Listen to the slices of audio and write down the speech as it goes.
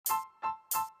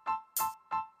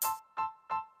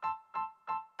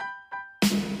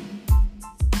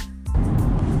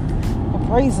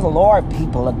Praise the Lord,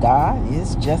 people of God.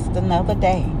 It's just another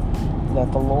day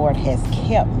that the Lord has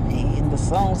kept me. And the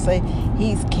song say,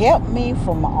 He's kept me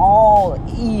from all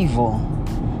evil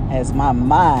as my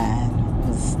mind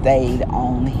was stayed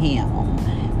on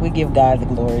Him. We give God the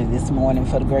glory this morning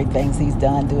for the great things He's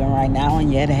done, doing right now,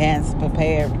 and yet has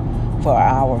prepared for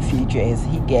our future as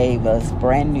He gave us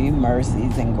brand new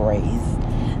mercies and grace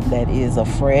that is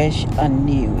afresh,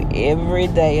 anew every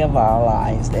day of our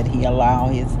lives, that He allow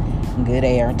His good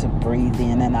air to breathe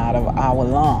in and out of our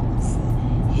lungs.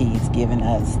 He's given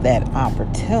us that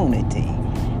opportunity,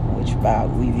 which by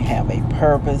we have a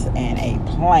purpose and a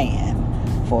plan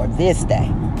for this day.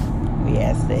 We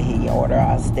ask that He order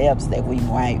our steps, that we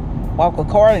might walk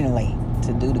accordingly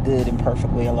to do the good and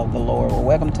perfect will of the Lord. Well,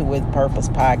 welcome to With Purpose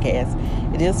Podcast.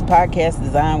 It is a podcast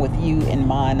designed with you in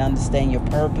mind, understand your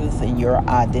purpose and your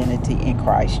identity in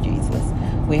Christ Jesus.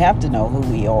 We have to know who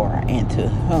we are and to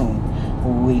whom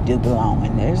we do belong,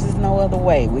 and there's just no other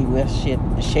way we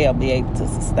shall be able to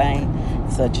sustain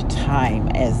such a time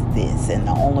as this. And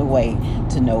the only way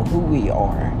to know who we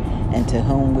are and to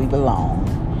whom we belong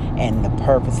and the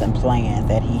purpose and plan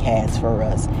that He has for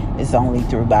us is only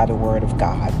through by the Word of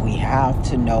God. We have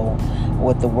to know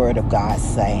what the Word of God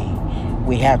say.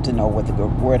 We have to know what the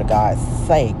Word of God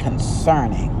say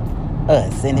concerning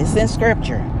us, and it's in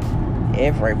Scripture.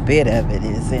 Every bit of it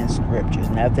is in Scriptures.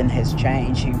 Nothing has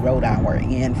changed. He wrote our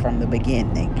end from the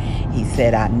beginning. He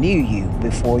said, I knew you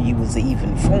before you was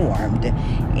even formed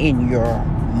in your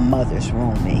mother's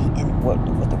womb. And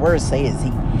what the word says,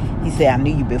 he said, I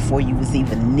knew you before you was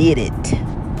even knitted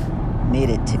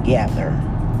together,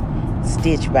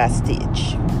 stitch by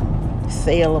stitch,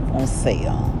 cell upon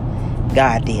cell.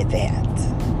 God did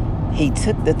that. He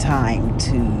took the time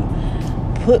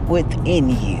to put within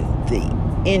you the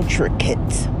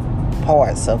intricate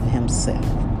parts of Himself.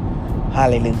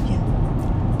 Hallelujah.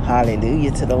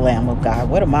 Hallelujah to the Lamb of God.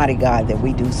 What a mighty God that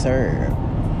we do serve.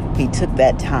 He took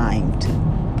that time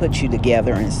to put you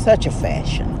together in such a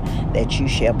fashion that you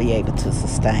shall be able to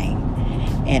sustain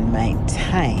and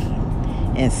maintain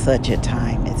in such a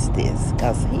time as this,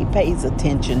 because He pays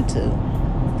attention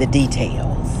to the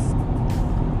details.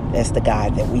 That's the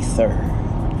God that we serve.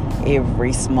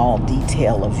 Every small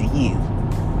detail of you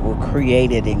were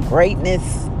created in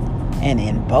greatness and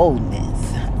in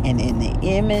boldness and in the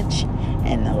image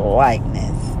and the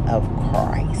likeness of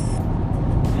Christ.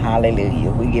 Hallelujah.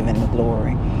 We give Him the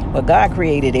glory. Well, God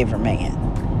created every man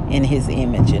in His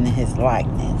image and His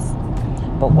likeness.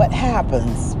 But what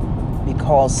happens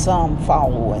because some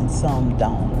follow and some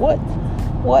don't?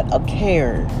 What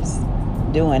occurs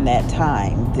during that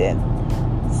time that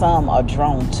some are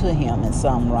drawn to Him and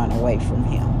some run away from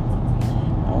Him?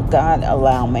 God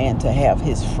allow man to have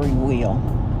his free will.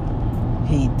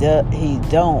 He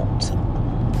don't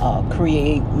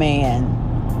create man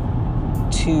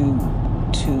to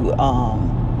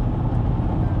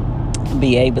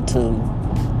be able to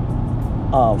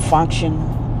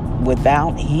function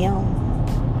without Him,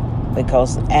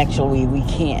 because actually we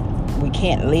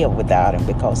can't live without Him,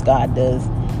 because God does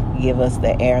give us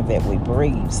the air that we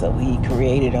breathe. So He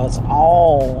created us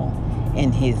all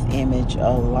in His image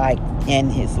in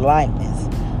His likeness.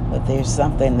 But there's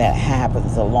something that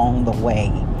happens along the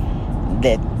way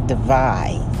that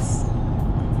divides,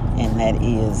 and that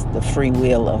is the free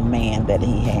will of man that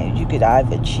he has. You could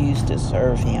either choose to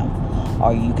serve Him,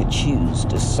 or you could choose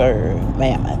to serve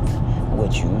Mammon.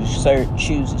 Which you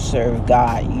choose to serve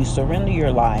God, you surrender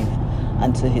your life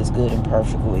unto His good and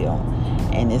perfect will.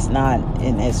 And it's not,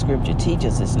 and as Scripture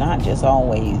teaches, it's not just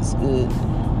always good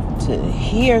to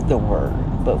hear the word,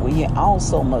 but we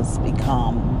also must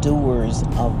become doers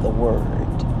of the word.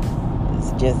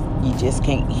 It's just, you just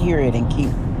can't hear it and keep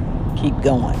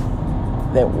going.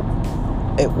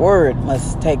 That word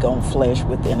must take on flesh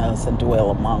within us and dwell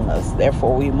among us.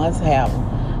 Therefore, we must have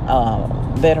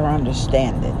better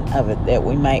understanding of it, that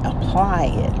we may apply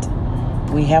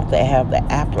it. We have to have the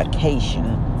application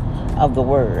of the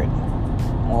word.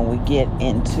 When we get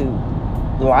into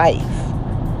life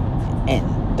and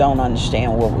don't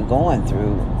understand what we're going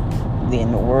through,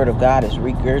 then the Word of God is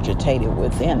regurgitated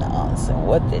within us. And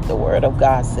what did the Word of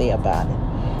God say about it?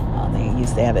 They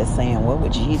used to have that saying, what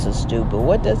would Jesus do? But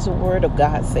what does the Word of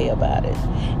God say about it?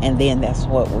 And then that's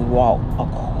what we walk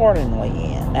accordingly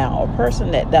in. Now, a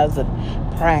person that doesn't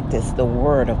practice the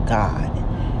Word of God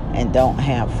and don't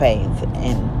have faith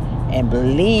and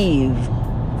believe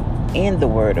in the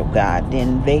Word of God,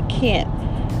 then they can't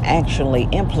actually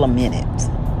implement it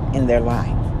in their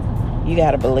life. You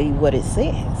got to believe what it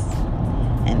says.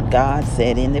 And God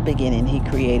said in the beginning He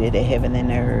created the heaven and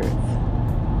the earth.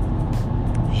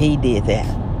 He did that.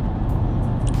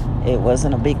 It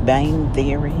wasn't a Big Bang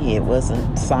theory. It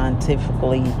wasn't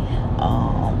scientifically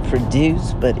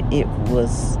produced, but it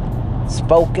was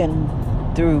spoken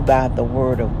through by the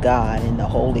Word of God and the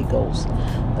Holy Ghost.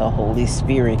 The Holy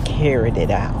Spirit carried it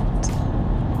out.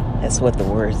 That's what the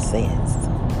Word says.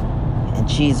 And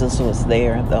Jesus was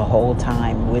there the whole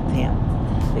time with him,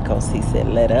 because he said,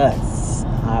 let us,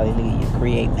 hallelujah,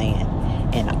 create man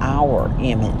in our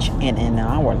image and in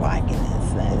our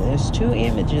likeness. There's two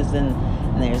images and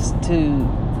there's two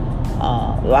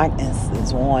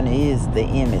likenesses. One is the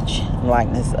image,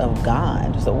 likeness of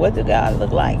God. So what does God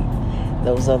look like?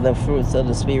 Those are the fruits of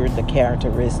the Spirit, the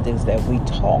characteristics that we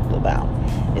talked about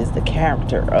is the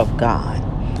character of God.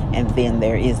 And then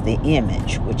there is the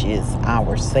image, which is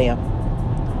ourself.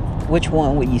 Which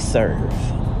one will you serve?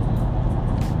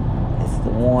 It's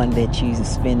the one that you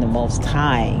spend the most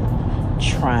time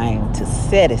trying to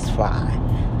satisfy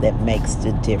that makes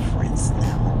the difference.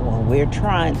 Now, when we're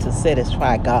trying to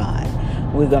satisfy God,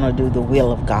 we're going to do the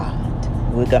will of God.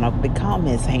 We're going to become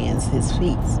his hands, his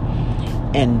feet,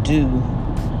 and do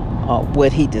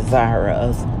what he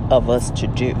desires of us to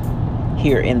do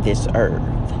here in this earth.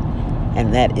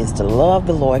 And that is to love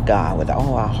the Lord God with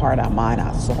all our heart, our mind,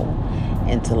 our soul,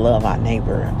 and to love our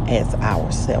neighbor as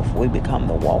ourselves. We become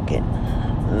the walking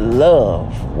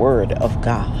love word of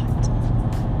God,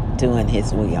 doing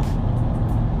his will.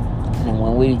 And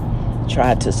when we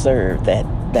try to serve that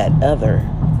other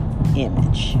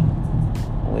image,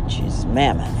 which is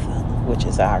mammoth, which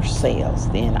is ourselves,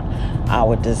 then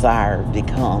our desire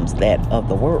becomes that of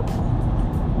the world.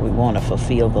 We want to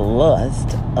fulfill the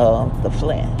lust of the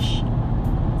flesh.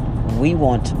 We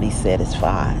want to be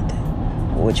satisfied,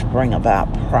 which bring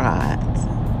about pride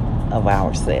of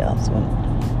ourselves when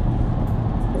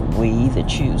we either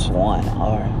choose one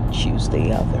or choose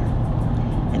the other.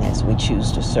 And as we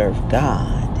choose to serve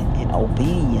God in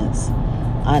obedience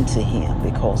unto him,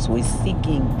 because we're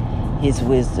seeking his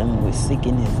wisdom, we're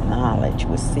seeking his knowledge,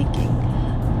 we're seeking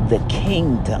the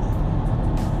kingdom.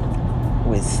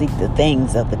 We seek the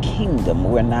things of the kingdom.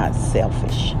 We're not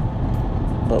selfish,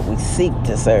 but we seek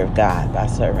to serve God by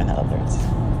serving others.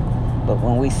 But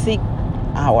when we seek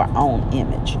our own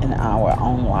image and our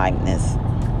own likeness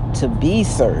to be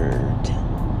served,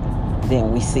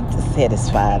 then we seek to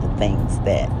satisfy the things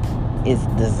that is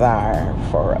desired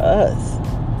for us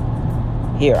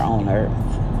here on earth.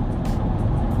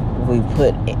 We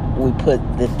put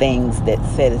the things that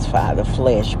satisfy the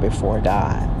flesh before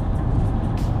God.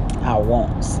 Our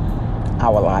wants,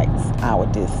 our likes, our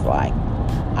dislike,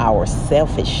 our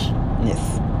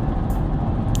selfishness,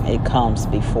 it comes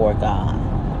before God.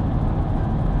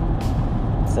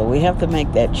 So we have to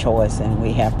make that choice, and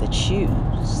we have to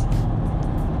choose.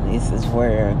 This is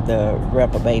where the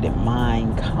reprobated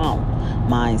mindset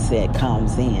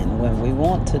comes in. When we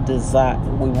want to desire,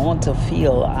 we want to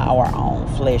feel our own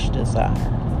flesh desire.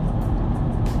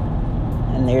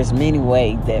 And there's many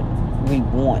ways that we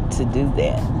want to do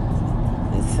that.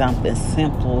 It's something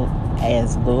simple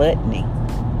as gluttony.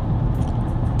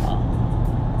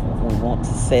 We want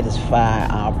to satisfy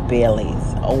our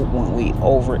bellies when we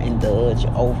overindulge,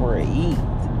 overeat.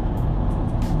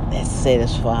 That's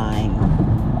satisfying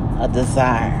a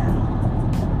desire.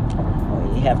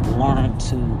 You have to learn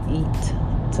to eat,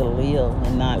 to live,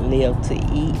 and not live to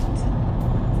eat.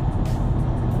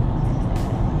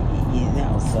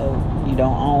 So you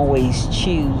don't always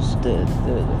choose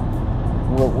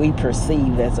what we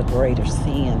perceive as a greater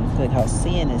sin, because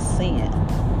sin is sin.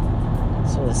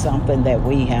 So it's something that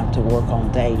we have to work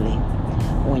on daily.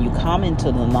 When you come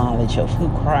into the knowledge of who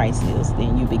Christ is,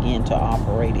 then you begin to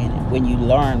operate in it. When you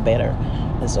learn better,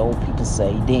 as old people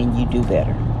say, then you do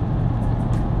better.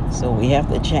 So we have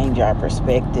to change our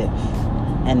perspective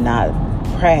and not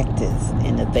practice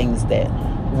in the things that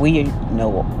we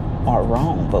know are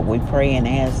wrong. But we pray and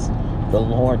ask the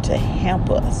Lord to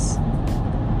help us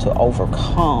to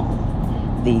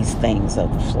overcome these things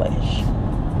of the flesh.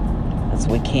 Because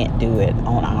we can't do it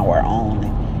on our own.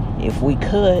 If we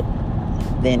could,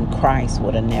 then Christ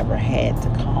would have never had to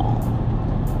come.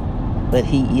 But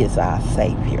he is our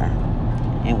Savior,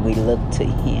 and we look to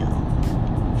him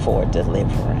for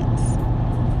deliverance.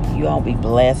 You all be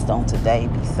blessed on today.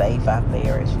 Be safe out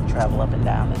there as you travel up and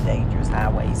down the dangerous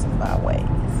highways and byways.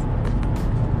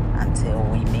 Until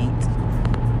we meet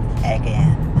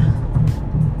again.